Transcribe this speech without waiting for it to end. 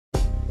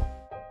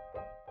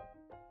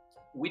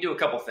we do a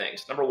couple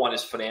things. Number one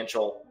is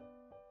financial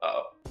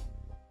uh,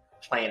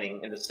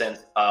 planning in the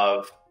sense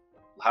of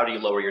how do you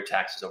lower your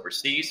taxes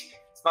overseas.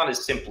 It's not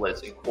as simple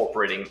as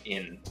incorporating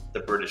in the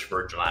British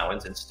Virgin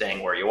Islands and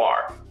staying where you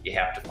are. You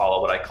have to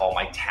follow what I call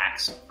my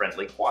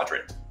tax-friendly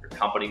quadrant. Your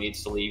company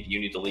needs to leave, you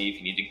need to leave,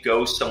 you need to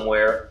go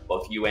somewhere,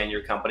 both you and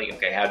your company.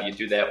 Okay, how do you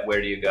do that?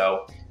 Where do you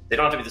go? They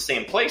don't have to be the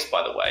same place,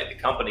 by the way. The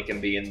company can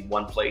be in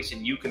one place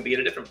and you can be in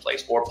a different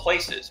place or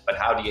places. But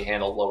how do you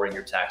handle lowering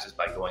your taxes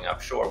by going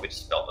offshore? We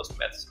dispel those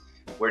myths.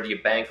 Where do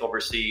you bank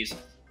overseas?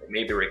 It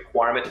may be a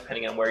requirement,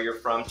 depending on where you're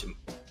from, to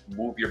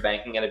move your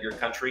banking out of your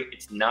country.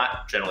 It's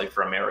not generally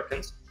for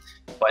Americans.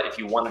 But if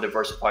you want to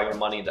diversify your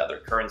money into other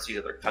currencies,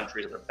 other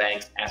countries, other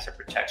banks, asset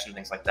protection,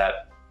 things like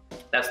that,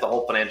 that's the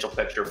whole financial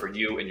picture for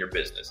you and your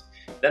business.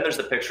 Then there's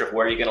the picture of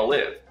where you're going to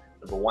live.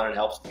 Number one, it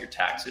helps with your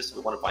taxes.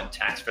 We want to find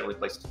tax-friendly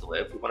places to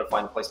live. We want to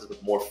find places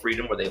with more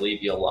freedom where they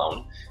leave you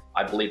alone.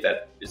 I believe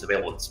that is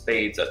available in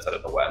spades outside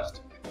of the West.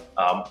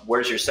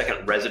 Where's your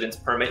second residence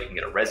permit? You can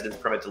get a residence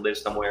permit to live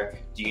somewhere.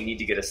 Do you need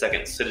to get a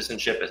second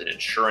citizenship as an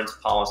insurance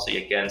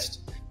policy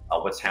against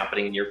what's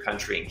happening in your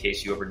country in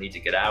case you ever need to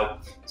get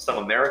out? Some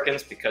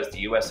Americans, because the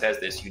U.S. has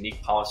this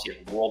unique policy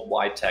of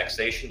worldwide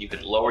taxation, you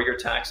can lower your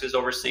taxes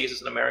overseas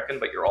as an American,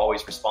 but you're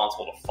always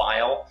responsible to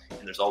file,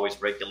 and there's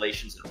always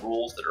regulations and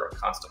rules that are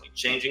constantly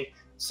changing.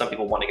 Some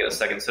people want to get a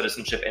second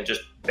citizenship and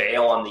just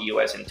bail on the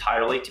U.S.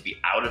 entirely to be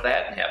out of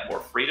that and have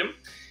more freedom.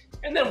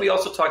 And then we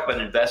also talk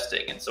about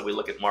investing, and so we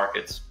look at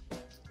markets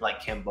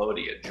like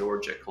Cambodia,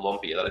 Georgia,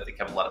 Colombia that I think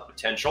have a lot of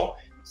potential.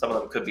 Some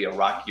of them could be a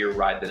rockier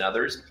ride than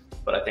others,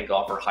 but I think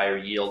offer higher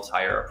yields,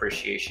 higher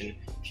appreciation,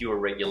 fewer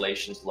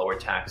regulations, lower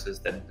taxes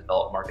than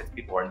developed markets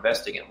people are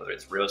investing in, whether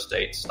it's real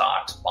estate,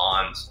 stocks,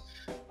 bonds,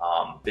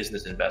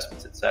 business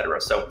investments,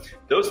 etc. So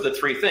those are the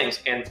three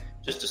things. And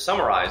just to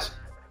summarize,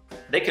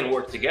 they can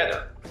work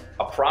together.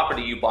 A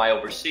property you buy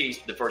overseas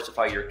to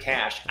diversify your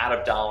cash out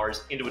of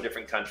dollars into a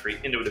different country,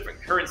 into a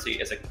different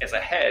currency as a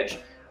hedge,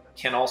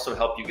 can also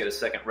help you get a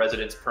second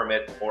residence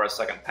permit or a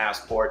second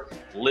passport.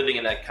 Living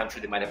in that country,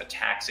 they might have a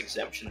tax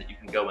exemption that you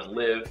can go and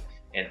live.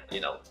 And,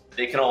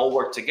 they can all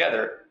work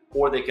together,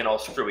 or they can all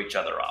screw each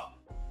other up.